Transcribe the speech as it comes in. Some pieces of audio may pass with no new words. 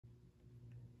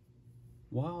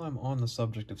While I'm on the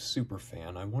subject of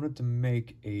SuperFan, I wanted to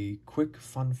make a quick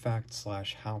fun fact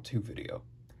 / how-to video.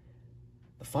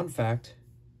 The fun fact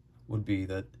would be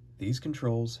that these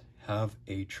controls have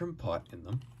a trim pot in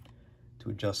them to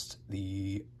adjust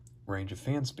the range of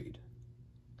fan speed,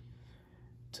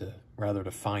 to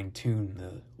fine-tune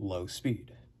the low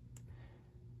speed.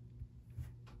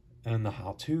 And the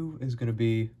how-to is going to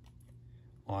be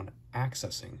on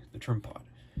accessing the trim pot.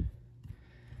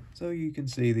 So you can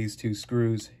see these two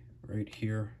screws right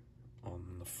here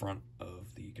on the front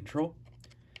of the control.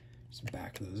 Just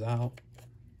back those out.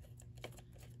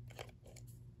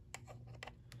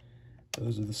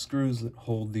 Those are the screws that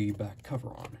hold the back cover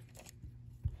on.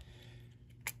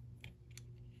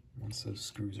 Once those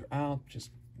screws are out, just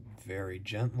very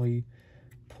gently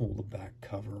pull the back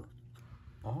cover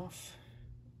off,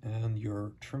 and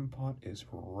your trim pot is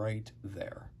right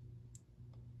there.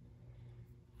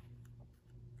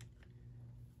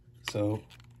 So,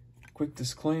 quick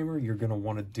disclaimer, you're going to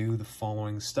want to do the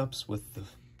following steps with the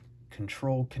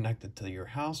control connected to your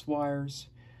house wires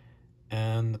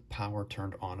and the power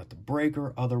turned on at the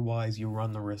breaker, otherwise you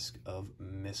run the risk of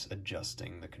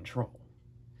misadjusting the control.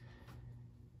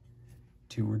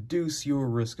 To reduce your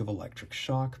risk of electric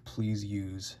shock, please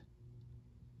use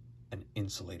an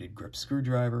insulated grip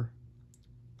screwdriver.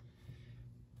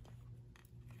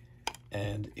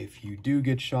 And if you do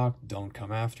get shocked, don't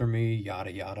come after me,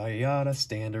 yada yada yada,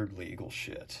 standard legal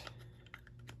shit.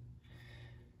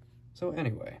 So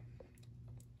anyway,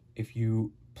 if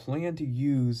you plan to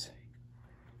use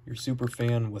your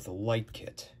SuperFan with a light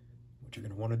kit, what you're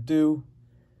going to want to do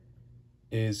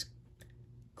is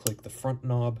click the front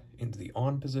knob into the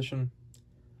on position,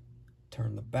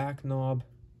 turn the back knob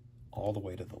all the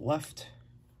way to the left,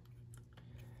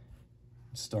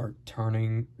 start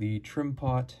turning the trim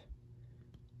pot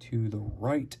to the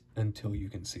right until you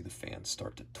can see the fan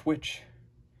start to twitch,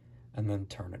 and then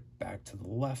turn it back to the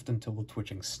left until the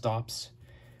twitching stops.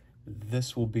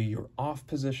 This will be your off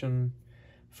position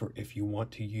for if you want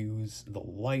to use the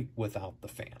light without the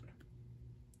fan.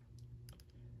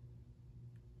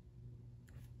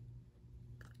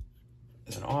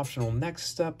 As an optional next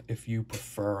step, if you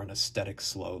prefer an aesthetic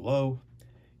slow-low,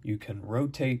 you can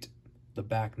rotate the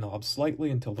back knob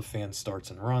slightly until the fan starts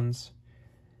and runs,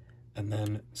 and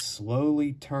then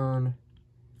slowly turn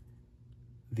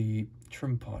the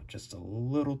trim pot just a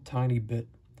little tiny bit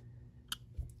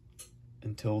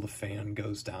until the fan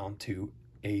goes down to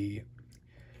a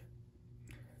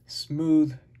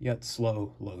smooth yet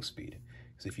slow low speed.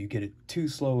 Because if you get it too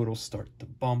slow, it'll start to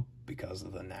bump because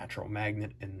of the natural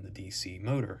magnet in the DC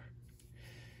motor.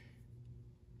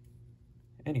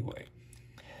 Anyway,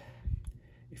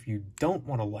 if you don't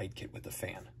want a light kit with the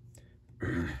fan,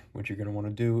 what you're going to want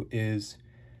to do is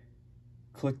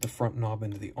click the front knob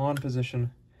into the on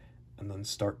position and then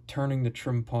start turning the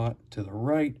trim pot to the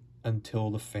right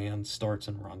until the fan starts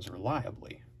and runs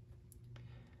reliably.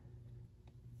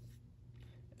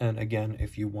 And again,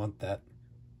 if you want that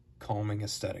calming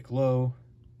aesthetic low,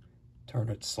 turn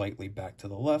it slightly back to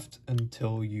the left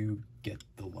until you get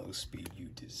the low speed you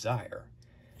desire.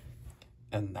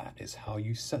 And that is how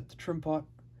you set the trim pot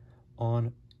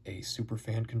on a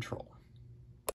SuperFan control.